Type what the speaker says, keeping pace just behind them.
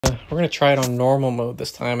gonna try it on normal mode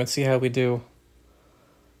this time and see how we do.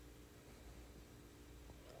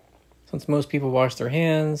 Since most people wash their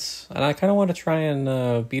hands, and I kind of want to try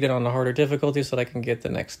and beat it on the harder difficulty so that I can get the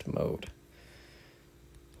next mode.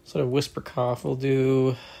 Sort of whisper cough will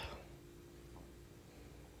do.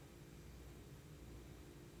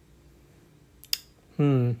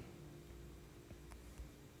 We'll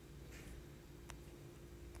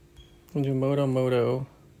do Moto.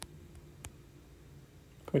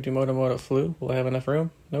 Can we do Moto Flu? Will I have enough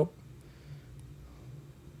room? Nope.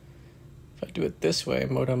 If I do it this way,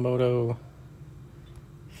 Moto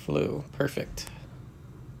Flu. Perfect.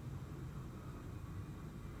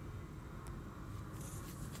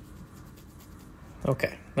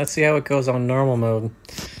 Okay, let's see how it goes on normal mode.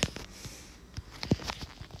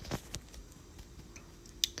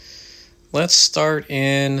 Let's start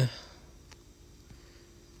in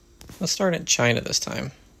China this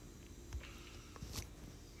time.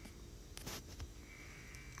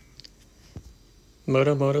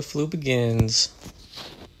 Moto Flu begins.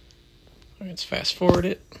 All right, let's fast forward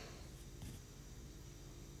it.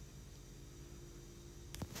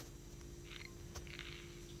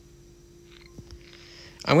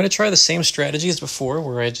 I'm going to try the same strategy as before,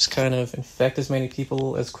 where I just kind of infect as many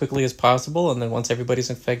people as quickly as possible, and then once everybody's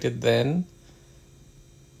infected, then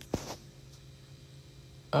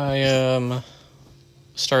I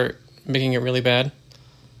start making it really bad.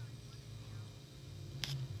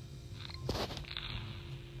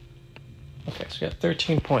 Okay, so we got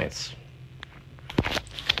 13 points.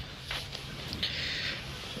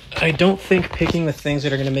 I don't think picking the things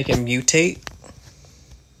that are going to make it mutate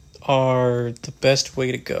are the best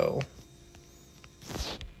way to go.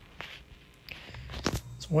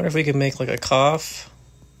 So I wonder if we could make like a cough.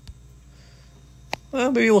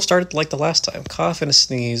 Well, maybe we'll start it like the last time. Cough and a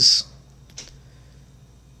sneeze.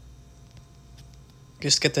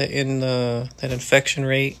 Just get that that infection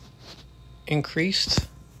rate increased.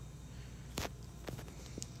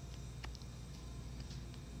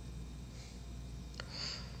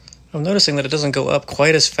 I'm noticing that it doesn't go up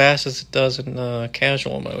quite as fast as it does in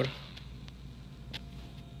casual mode.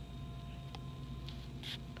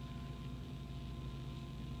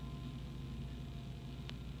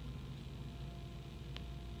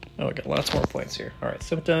 Oh, we got lots more points here. All right,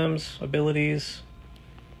 symptoms, abilities.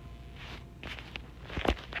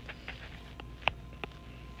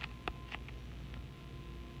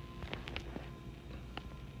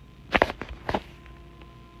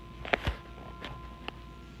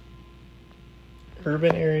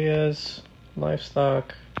 Urban areas,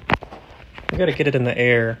 livestock. We gotta get it in the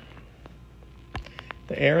air.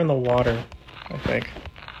 The air and the water, I think.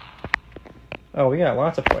 Oh, we got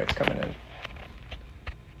lots of points coming in.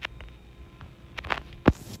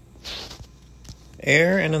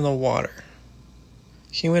 Air and in the water.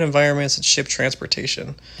 Human environments and ship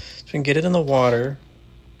transportation. So we can get it in the water.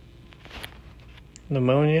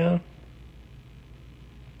 Pneumonia.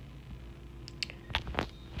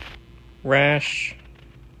 Rash.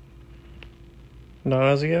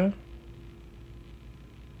 Nausea.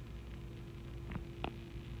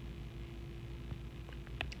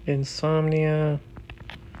 Insomnia.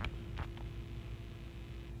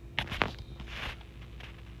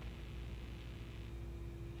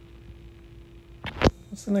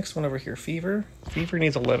 What's the next one over here? Fever? Fever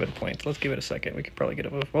needs 11 points. Let's give it a second. We could probably get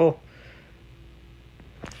it. Well,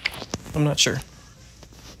 I'm not sure.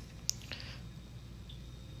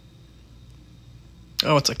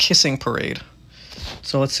 Oh, it's a kissing parade.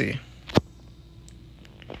 So let's see.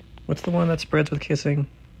 What's the one that spreads with kissing?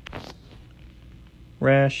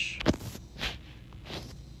 Rash.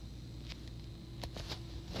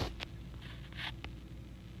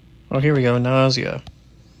 Oh, here we go. Nausea.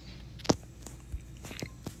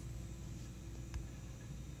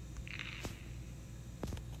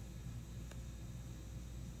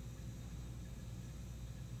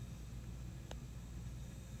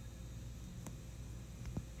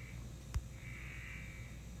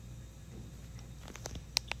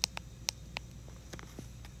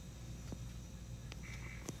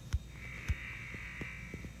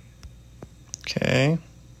 Okay.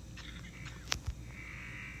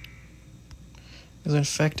 Is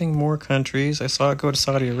infecting more countries. I saw it go to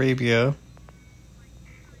Saudi Arabia.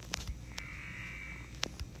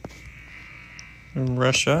 And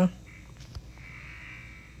Russia.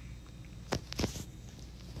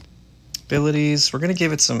 Abilities. We're going to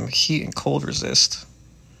give it some heat and cold resist,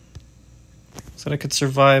 so that it could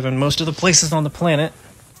survive in most of the places on the planet.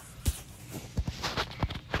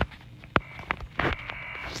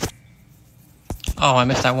 Oh, I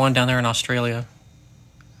missed that one down there in Australia.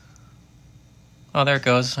 Oh, there it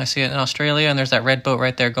goes. I see it in Australia, and there's that red boat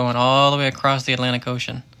right there going all the way across the Atlantic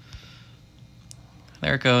Ocean.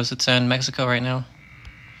 There it goes. It's in Mexico right now.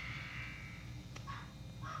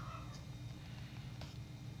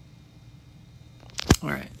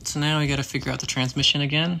 Alright, so now we gotta figure out the transmission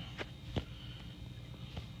again.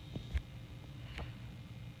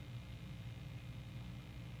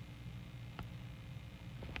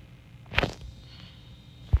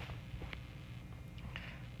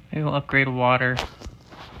 Maybe we'll upgrade water.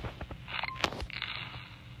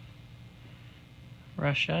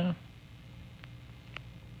 Russia.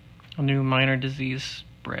 A new minor disease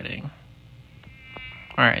spreading.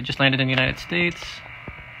 Alright, just landed in the United States.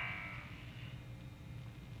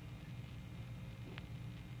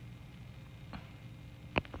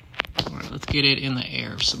 Alright, let's get it in the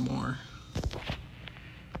air some more.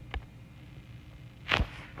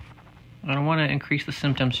 I don't want to increase the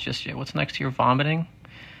symptoms just yet. What's next here? Vomiting?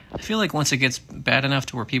 I feel like once it gets bad enough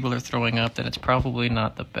to where people are throwing up, then it's probably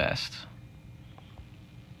not the best.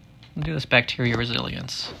 We'll do this bacteria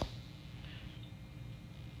resilience.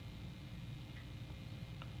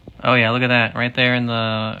 Oh yeah, look at that. Right there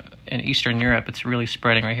in Eastern Europe, it's really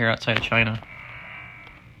spreading right here outside of China.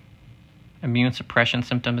 Immune suppression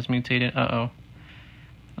symptom is mutated. Uh-oh.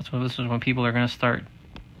 This is when people are going to start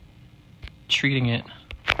treating it.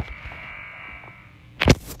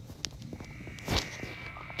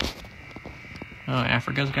 Oh,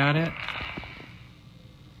 Africa's got it.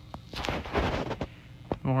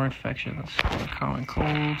 More infections. Common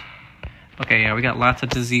cold. Okay, yeah, we got lots of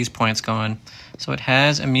disease points going. So it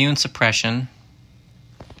has immune suppression.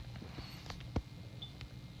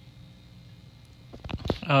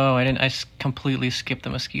 Oh, I completely skipped the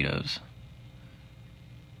mosquitoes.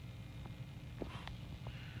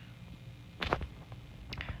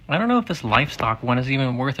 I don't know if this livestock one is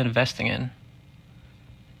even worth investing in.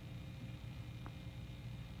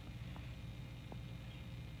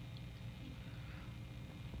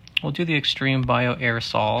 We'll do the extreme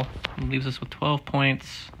bioaerosol. It leaves us with 12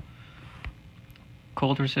 points.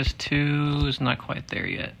 Cold resist 2 is not quite there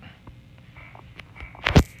yet.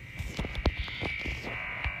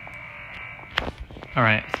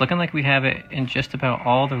 Alright, it's looking like we have it in just about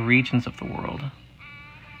all the regions of the world.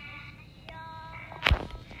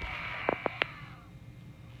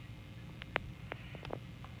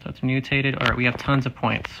 So it's mutated. Alright, we have tons of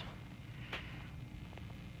points.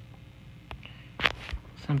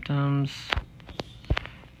 Symptoms.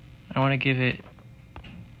 I want to give it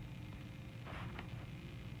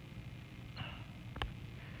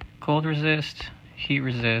cold resist, heat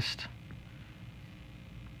resist.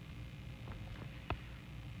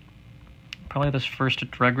 Probably this first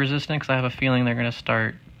drug resistant because I have a feeling they're going to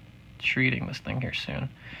start treating this thing here soon.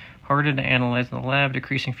 Harder to analyze in the lab,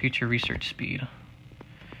 decreasing future research speed.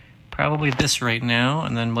 Probably this right now,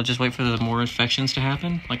 and then we'll just wait for the more infections to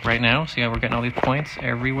happen, like right now. See how we're getting all these points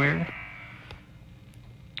everywhere?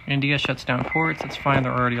 India shuts down ports. It's fine,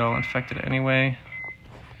 they're already all infected anyway.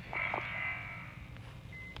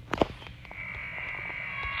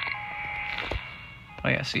 Oh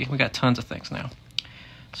yeah, see, we got tons of things now.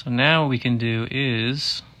 So now what we can do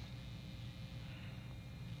is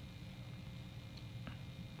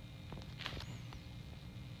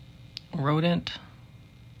rodent.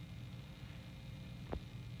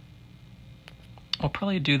 I'll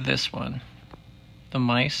probably do this one. The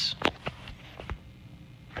mice.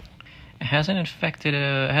 It hasn't infected,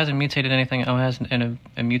 it hasn't mutated anything. Oh, it has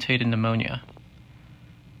a mutated pneumonia.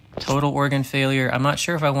 Total organ failure. I'm not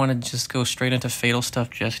sure if I want to just go straight into fatal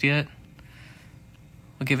stuff just yet.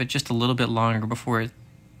 We'll give it just a little bit longer before it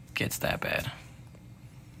gets that bad.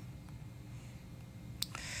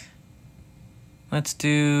 Let's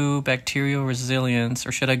do bacterial resilience,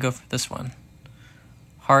 or should I go for this one?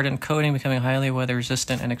 Hardened coating, becoming highly weather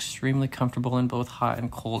resistant and extremely comfortable in both hot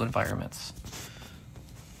and cold environments.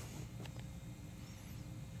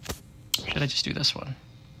 Should I just do this one?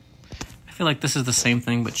 I feel like this is the same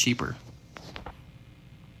thing but cheaper.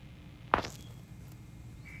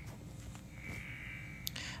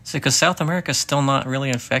 So, because South America is still not really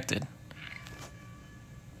infected.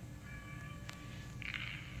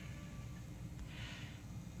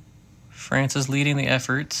 France is leading the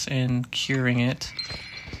efforts in curing it.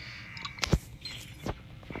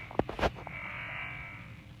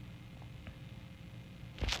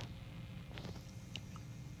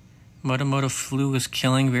 Motomoto flu is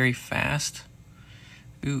killing very fast.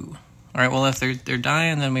 Ooh. Alright, well if they're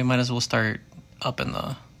dying, then we might as well start upping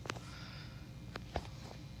the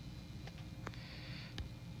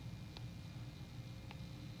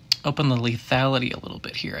lethality a little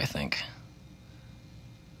bit here, I think.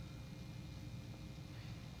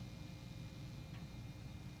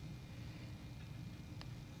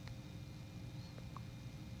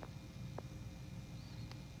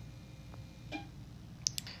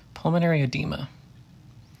 Pulmonary edema.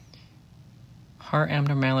 Heart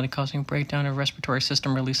abnormality causing breakdown of respiratory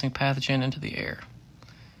system, releasing pathogen into the air.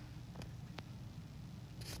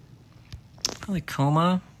 Probably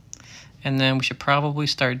coma. And then we should probably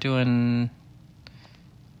start doing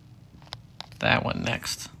that one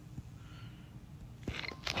next.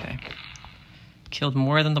 Okay. Killed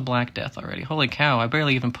more than the Black Death already. Holy cow, I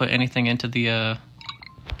barely even put anything into the,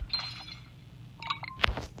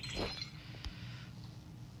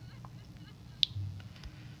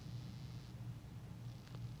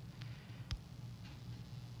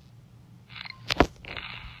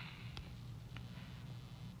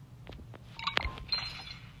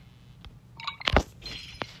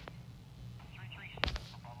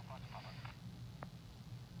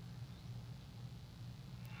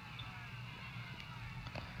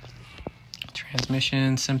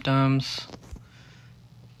 transmission symptoms.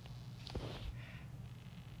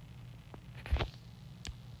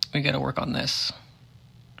 We gotta work on this.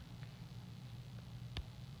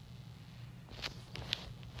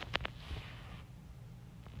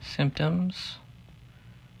 Symptoms.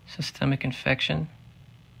 Systemic infection.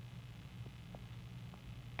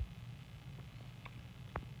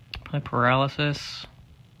 Probably paralysis.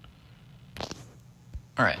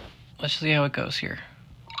 Alright, let's see how it goes here.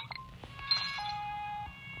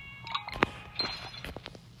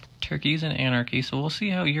 Turkey's in anarchy, so we'll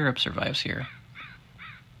see how Europe survives here.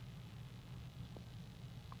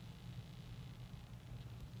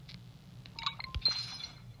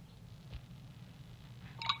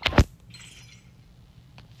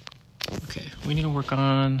 Okay, we need to work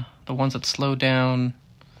on the ones that slow down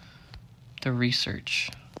the research.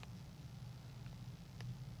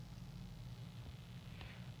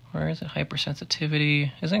 Where is it?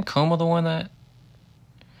 Hypersensitivity. Isn't coma the one that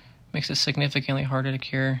makes it significantly harder to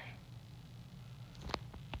cure?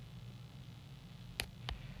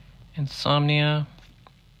 Insomnia,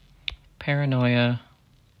 paranoia,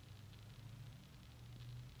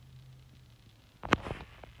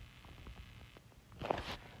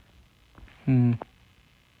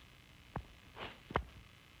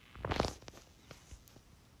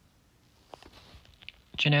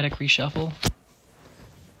 genetic reshuffle.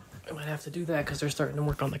 I might have to do that because they're starting to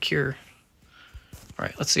work on the cure. All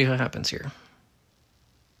right, let's see what happens here.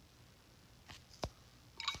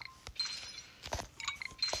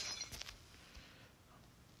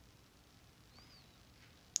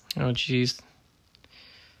 Oh, geez.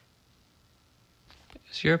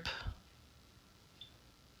 Is Europe?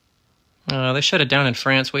 They shut it down in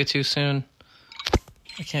France way too soon.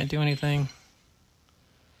 I can't do anything.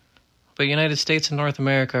 But United States and North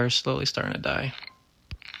America are slowly starting to die.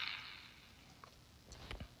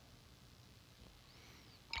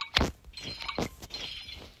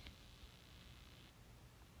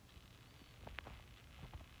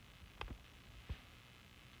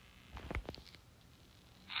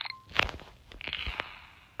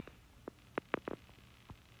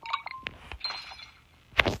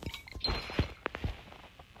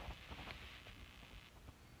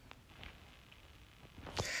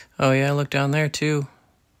 Oh yeah, look down there too.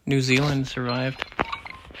 New Zealand survived.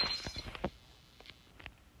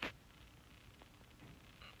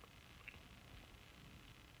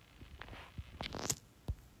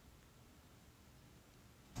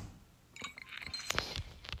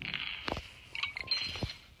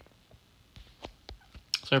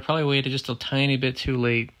 So I probably waited just a tiny bit too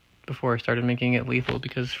late before I started making it lethal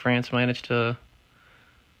because France managed to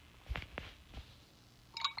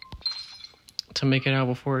make it out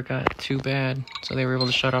before it got too bad. So they were able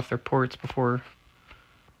to shut off their ports before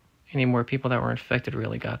any more people that were infected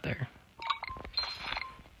really got there.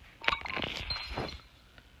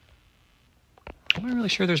 I'm not really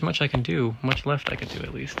sure there's much I can do. Much left I could do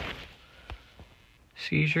at least.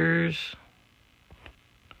 Seizures.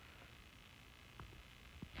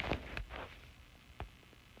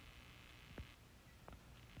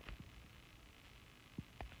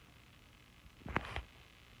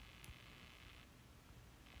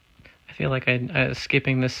 I feel like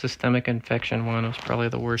skipping this systemic infection one was probably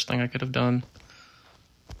the worst thing I could have done.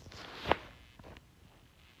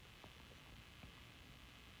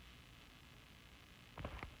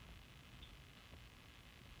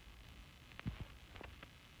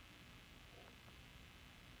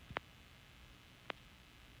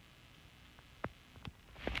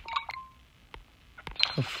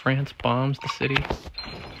 So France bombs the city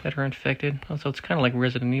that are infected. Also, it's kind of like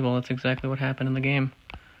Resident Evil. That's exactly what happened in the game.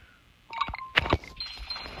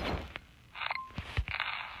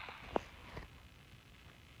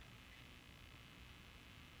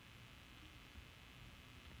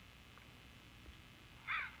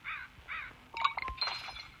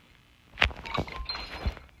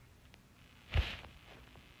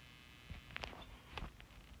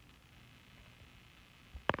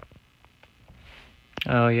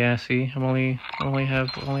 Oh yeah, see, I only have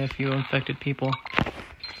a few infected people.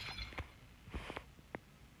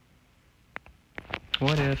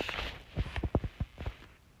 What if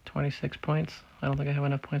 26 points? I don't think I have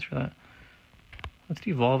enough points for that. Let's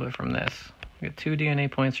devolve it from this. We get 2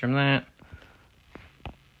 DNA points from that.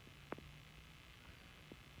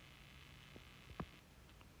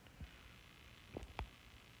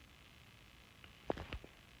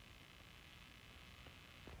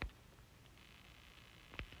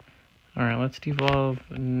 Alright, let's devolve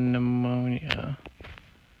pneumonia.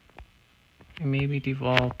 Maybe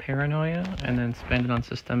devolve paranoia and then spend it on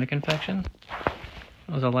systemic infection.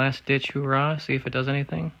 That was a last ditch hurrah. See if it does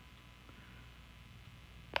anything.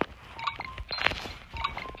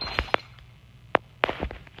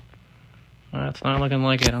 It's not looking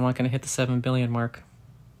like it. I'm not going to hit the 7 billion mark.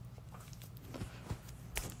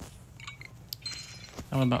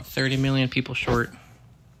 I'm about 30 million people short.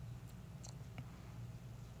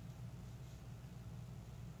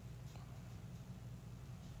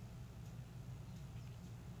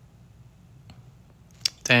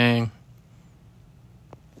 Dang.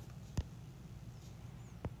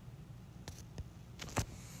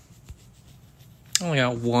 Only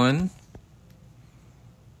got 1.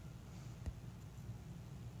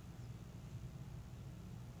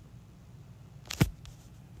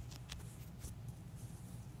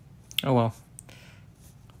 Oh well.